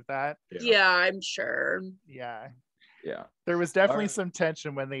end of that. Yeah, I'm sure. Yeah. Yeah. There was definitely some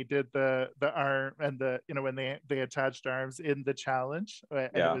tension when they did the arm and the, you know, when they attached arms in the challenge, and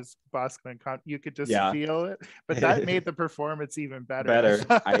it was Bosco and you could just feel it, but that made the performance even better.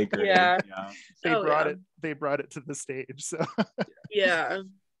 I agree. Yeah. They brought it to the stage. So yeah.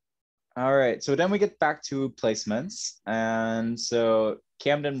 All right, so then we get back to placements, and so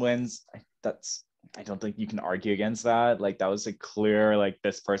Camden wins. I don't think you can argue against that. Like, that was a clear, like,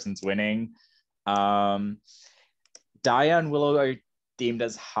 this person's winning. Daya and Willow are deemed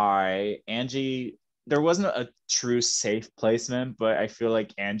as high. Angie, there wasn't a true safe placement, but I feel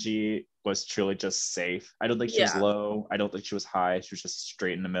like Angie was truly just safe. I don't think she was low. I don't think she was high. She was just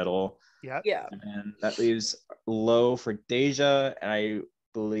straight in the middle. Yeah. And that leaves low for Deja, and I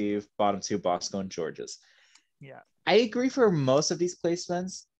believe bottom two, Bosco and George's. Yeah. I agree for most of these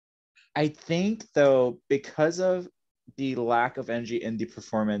placements. I think, though, because of the lack of energy in the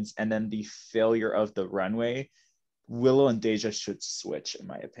performance and then the failure of the runway, Willow and Deja should switch, in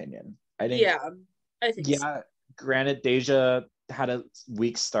my opinion. I think so. Granted, Deja had a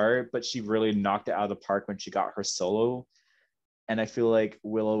weak start, but she really knocked it out of the park when she got her solo. And I feel like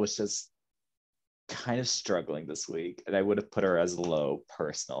Willow was just kind of struggling this week, and I would have put her as low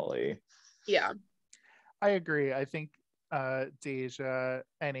personally. Yeah. I agree. I think Deja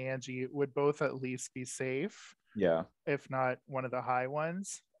and Angie would both at least be safe. Yeah. If not one of the high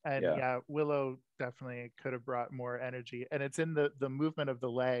ones. And Willow definitely could have brought more energy. And it's in the movement of the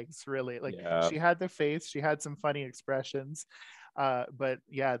legs, really. Like she had the face, she had some funny expressions. But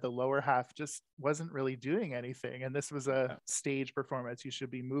the lower half just wasn't really doing anything. And this was a stage performance. You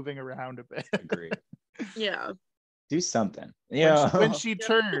should be moving around a bit. Agree. Yeah. Do something. When she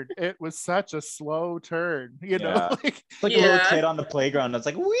turned, it was such a slow turn, you know, like a little kid on the playground that's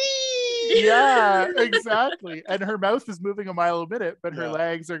like, wee. Yeah, exactly. And her mouth is moving a mile a minute, but her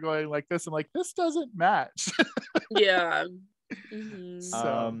legs are going like this. I'm like, this doesn't match. Yeah.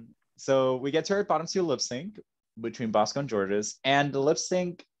 Mm-hmm. So we get to our bottom two lip sync between Bosco and George's, and the lip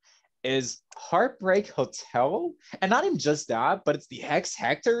sync is Heartbreak Hotel, and not even just that, but it's the Hex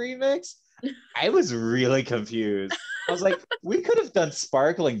Hector remix. I was really confused. I was like, we could have done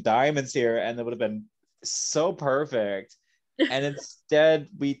Sparkling Diamonds here and it would have been so perfect. And instead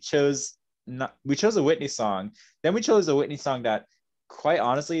we chose a Whitney song. Then we chose a Whitney song that quite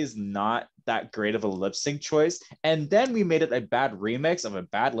honestly is not that great of a lip sync choice. And then we made it a bad remix of a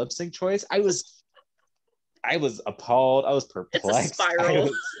bad lip sync choice. I was appalled. I was perplexed. It's a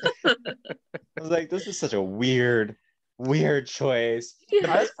spiral. I was like, this is such a weird choice. The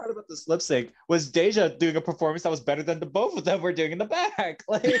best part about this lip sync was Deja doing a performance that was better than the both of them were doing in the back.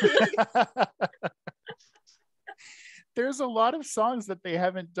 Like, there's a lot of songs that they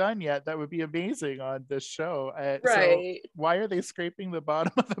haven't done yet that would be amazing on this show. Right. So why are they scraping the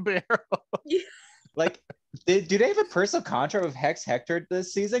bottom of the barrel? Like, do they have a personal contract with Hex Hector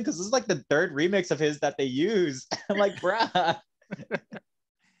this season? Because this is like the third remix of his that they use. I'm like, bruh.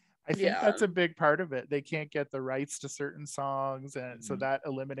 I think that's a big part of it. They can't get the rights to certain songs, and so that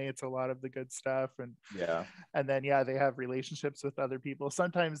eliminates a lot of the good stuff. And then they have relationships with other people.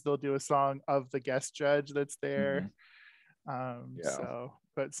 Sometimes they'll do a song of the guest judge that's there. So,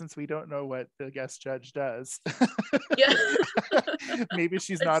 but since we don't know what the guest judge does, maybe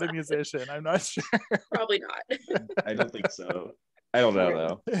she's not a musician. I'm not sure. Probably not. I don't think so. I don't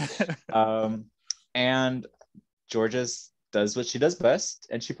know though. And George's does what she does best,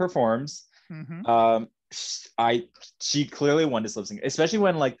 and she performs. She clearly won this lip sync, especially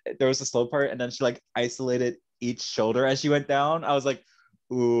when like there was a slow part and then she like isolated each shoulder as she went down. I was like,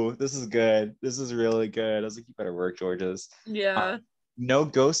 ooh, this is good. This is really good. I was like, you better work, George's. Yeah. No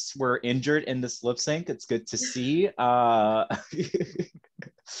ghosts were injured in this lip sync. It's good to see. And I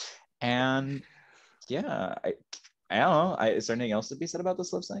don't know. Is there anything else to be said about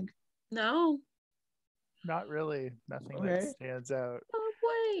this lip sync? No. Not really. Nothing that stands out. Oh,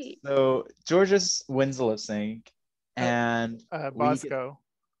 wait. So George's wins the lip sync, and Bosco.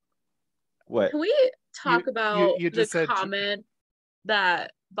 What? Can we talk about you just the comment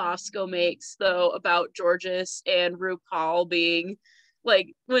that Bosco makes though about George's and RuPaul being like,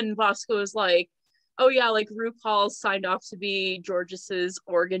 when Bosco was like, oh yeah, like RuPaul signed off to be George's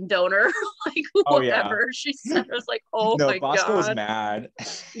organ donor, like whatever she said. I was like, oh my god. Bosco was mad.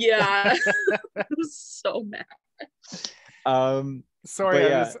 Yeah. I was so mad.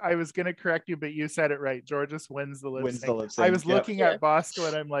 Sorry, I was gonna correct you, but you said it right. George's wins the lip sync. I was looking at Bosco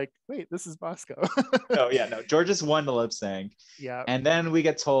and I'm like, wait, this is Bosco. No. George's won the lip sync. Yeah. And then we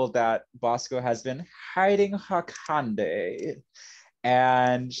get told that Bosco has been hiding her candy.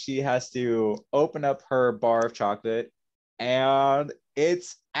 and she has to open up her bar of chocolate, and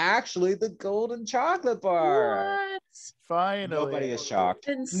it's actually the golden chocolate bar. What? Finally. Nobody is shocked.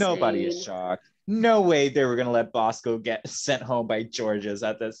 Insane. Nobody is shocked. No way they were gonna let Bosco get sent home by George's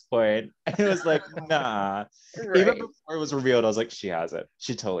at this point. And it was like, nah. Right. Even before it was revealed, I was like, she has it.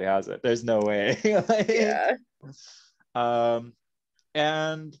 She totally has it. There's no way. Like, yeah.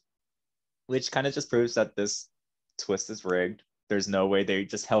 And which kind of just proves that this twist is rigged. There's no way they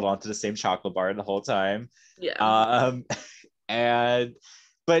just held on to the same chocolate bar the whole time. Yeah.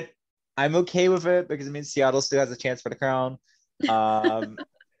 But I'm okay with it because it means Seattle still has a chance for the crown.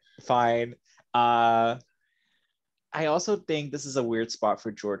 Fine. I also think this is a weird spot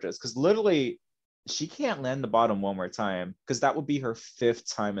for Georges because literally she can't land the bottom one more time because that would be her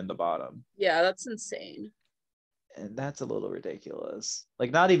 5th time in the bottom. Yeah, that's insane. And that's a little ridiculous.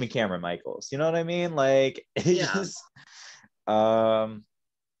 Like, not even Cameron Michaels, you know what I mean? Like, it's just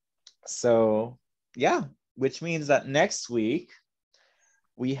so yeah, which means that next week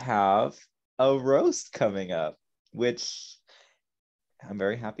we have a roast coming up, which I'm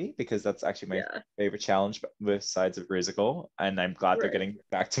very happy because that's actually my favorite challenge besides of Rusical, and I'm glad they're getting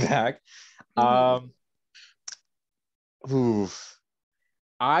back to back. I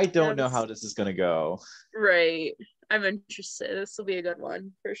don't know how this is gonna go. Right. I'm interested. This will be a good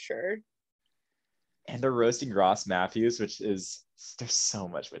one for sure. And they're roasting Ross Matthews, which is, there's so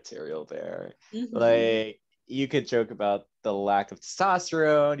much material there. Like, you could joke about the lack of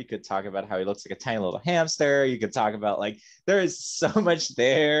testosterone. You could talk about how he looks like a tiny little hamster. You could talk about, like, there is so much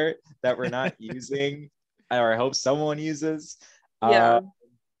there that we're not using, or I hope someone uses.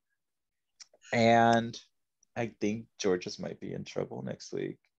 And I think Georges might be in trouble next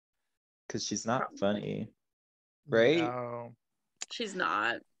week because she's not funny, right? No, she's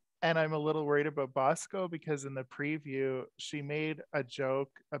not. And I'm a little worried about Bosco because in the preview she made a joke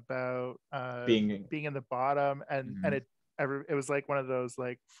about being in the bottom, and it was like one of those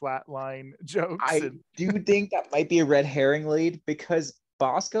like flatline jokes. I do think that might be a red herring lead because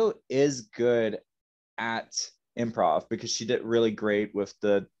Bosco is good at improv because she did really great with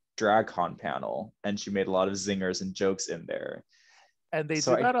the DragCon panel and she made a lot of zingers and jokes in there. And they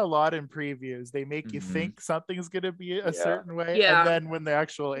do that a lot in previews. They make you think something's going to be a certain way. Yeah. And then when the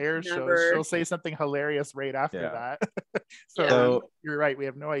actual air shows, she'll say something hilarious right after that. So you're right. We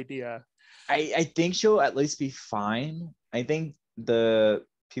have no idea. I think she'll at least be fine. I think the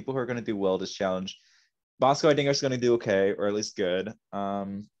people who are going to do well this challenge, Bosco, I think, is going to do okay, or at least good.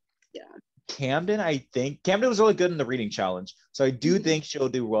 Camden, I think Camden was really good in the reading challenge. So I do think she'll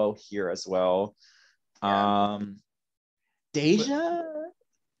do well here as well. Deja?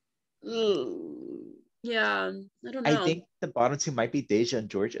 Yeah, I don't know. I think the bottom two might be Deja and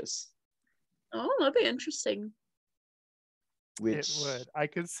Georges. Oh, that'd be interesting. It would. I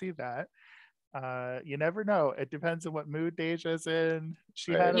could see that. You never know. It depends on what mood Deja's in.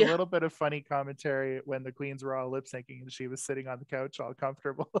 She had a little bit of funny commentary when the queens were all lip syncing and she was sitting on the couch all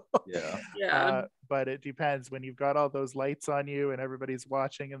comfortable. But it depends. When you've got all those lights on you and everybody's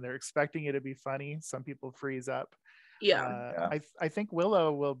watching and they're expecting you to be funny, some people freeze up. I think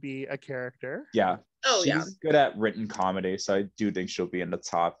Willow will be a character. She's good at written comedy, so I do think she'll be in the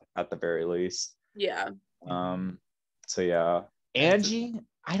top at the very least. So Angie,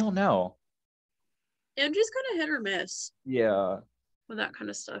 I don't know. Angie's kind of hit or miss. With that kind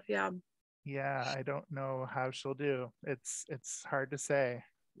of stuff. I don't know how she'll do. It's hard to say.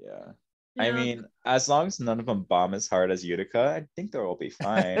 I mean, as long as none of them bomb as hard as Utica, I think they'll all be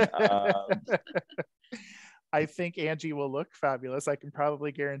fine. I think Angie will look fabulous. I can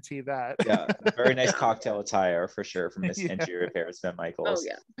probably guarantee that. Very nice cocktail attire for sure from Miss Angie Repairs Michaels.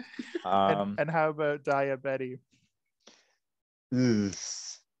 And how about Dia Betty?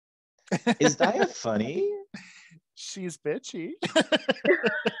 Is Dia funny? She's bitchy.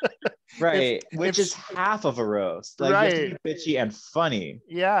 Which is half of a roast. Like, you have to be bitchy and funny.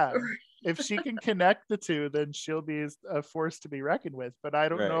 If she can connect the two, then she'll be a force to be reckoned with. But I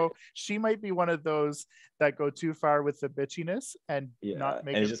don't know. She might be one of those that go too far with the bitchiness and not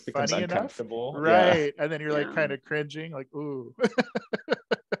make it just funny enough. And then you're like kind of cringing, like, ooh.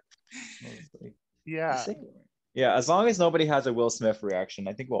 As long as nobody has a Will Smith reaction,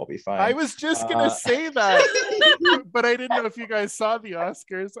 I think we'll all be fine. I was just gonna say that, but I didn't know if you guys saw the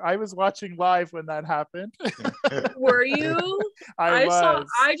Oscars. I was watching live when that happened. Were you?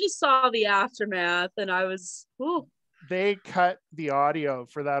 I just saw the aftermath, and I was. Ooh. they cut the audio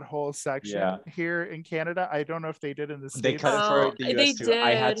for that whole section here in Canada. I don't know if they did in the States. They cut it for the US too.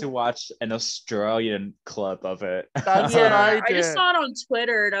 I had to watch an Australian clip of it. That's what I did. I just saw it on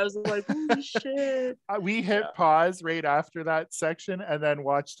Twitter and I was like, holy shit. We hit pause right after that section and then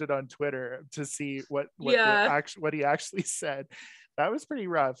watched it on Twitter to see what he actually said. That was pretty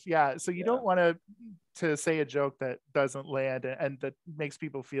rough. Yeah. So you don't want to say a joke that doesn't land and that makes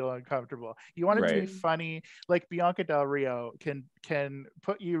people feel uncomfortable. You want it to be funny. Like Bianca Del Rio can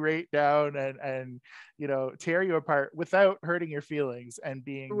put you right down and tear you apart without hurting your feelings and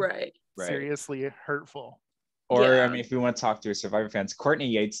being seriously hurtful. Or I mean, if we want to talk to your Survivor fans, Courtney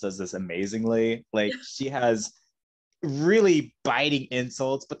Yates does this amazingly. Like she has really biting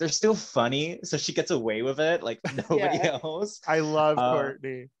insults, but they're still funny, so she gets away with it like nobody else. I love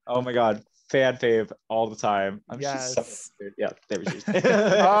Courtney. Oh my god, fan fave all the time. She's so good. Yeah, there she is.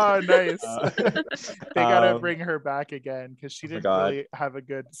 Oh, nice. They gotta bring her back again because she didn't really have a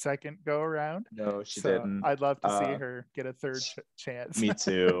good second go around. No, she didn't. I'd love to see her get a third chance. Me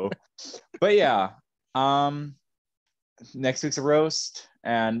too. But yeah, next week's a roast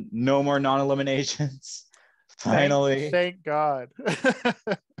and no more non-eliminations. Finally. Thank God.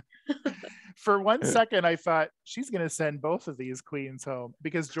 For 1 second, I thought she's going to send both of these queens home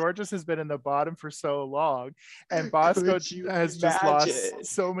because Georges has been in the bottom for so long and Bosco has just lost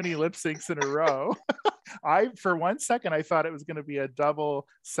so many lip syncs in a row. For 1 second, I thought it was going to be a double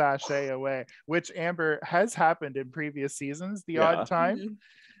sachet away, which Amber has happened in previous seasons, the odd time. Mm-hmm.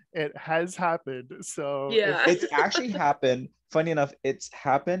 It has happened. So it's actually happened. Funny enough, it's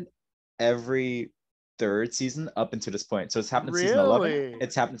happened every third season up until this point. So it's happened in season 11,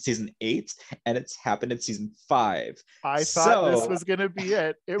 it's happened in season 8, and it's happened in season 5. I thought this was gonna be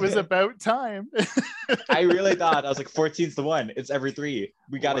it. It was about time. I really thought, I was like, 14's the one. It's every 3.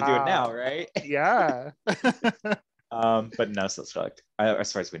 We got to do it now, right? Yeah. But no, still shocked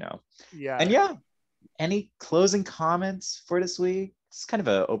as far as we know. Yeah. And any closing comments for this week? It's kind of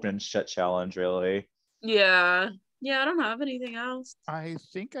an open and shut challenge, really. Yeah, I don't have anything else. I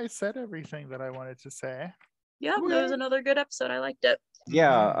think I said everything that I wanted to say. Yeah, it was another good episode. I liked it.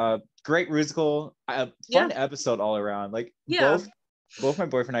 Yeah, great Rusical. Fun episode all around. Like both my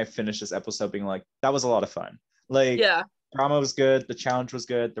boyfriend and I finished this episode being like, that was a lot of fun. Like drama was good, the challenge was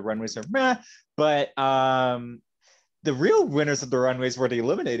good, the runways are meh, but the real winners of the runways were the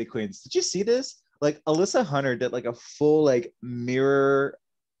eliminated queens. Did you see this? Like Alyssa Hunter did like a full like mirror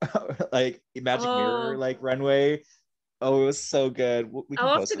like magic mirror like runway. Oh, it was so good.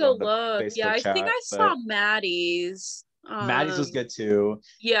 I'll have to go look. I think I saw Maddie's. Maddie's was good too.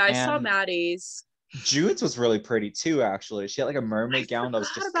 Yeah, I saw Maddie's. Jude's was really pretty too, actually. She had like a mermaid gown that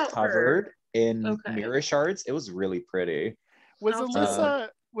was just covered in mirror shards. It was really pretty. Was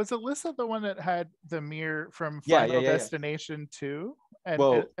Alyssa the one that had the mirror from Final Destination 2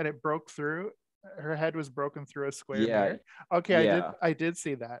 and it broke through? Her head was broken through a square mirror. Okay, I did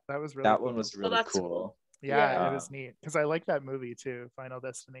see that. That was really that cool. One was really cool. Yeah, it was neat because I like that movie too, Final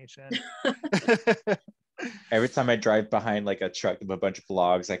Destination. Every time I drive behind like a truck with a bunch of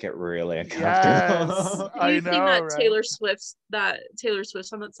vlogs, I get really uncomfortable. Yes, I know, that right? Taylor Swift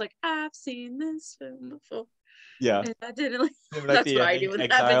song that's like, I've seen this film before. Yeah, and I didn't like that's what I do when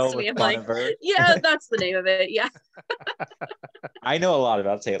it happens to me. I'm like, yeah, that's the name of it. Yeah. I know a lot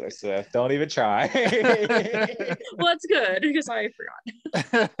about Taylor Swift. Don't even try. Well, that's good because I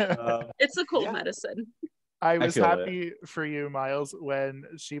forgot. It's a cold medicine. I was happy for you, Myles, when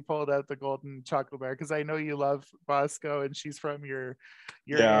she pulled out the golden chocolate bar because I know you love Bosco and she's from your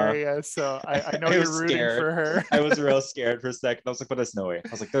area, so I know you're rooting for her. I was real scared for a second. I was like, but there's no way. I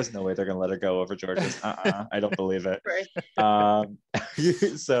was like, there's no way they're gonna let her go over Georges. I don't believe it. Right.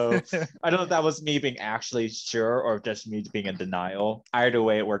 So I don't know if that was me being actually sure or just me being in denial. Either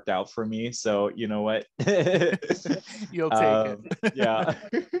way, it worked out for me. So you know what? You'll take it. Yeah.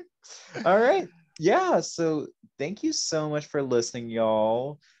 All right. Yeah, so thank you so much for listening,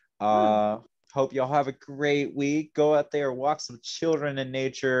 y'all. Hope y'all have a great week. Go out there, walk some children in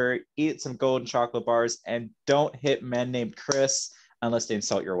nature, eat some golden chocolate bars, and don't hit men named Chris unless they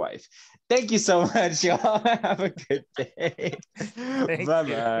insult your wife. Thank you so much, y'all. Have a good day.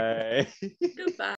 Bye-bye. Goodbye.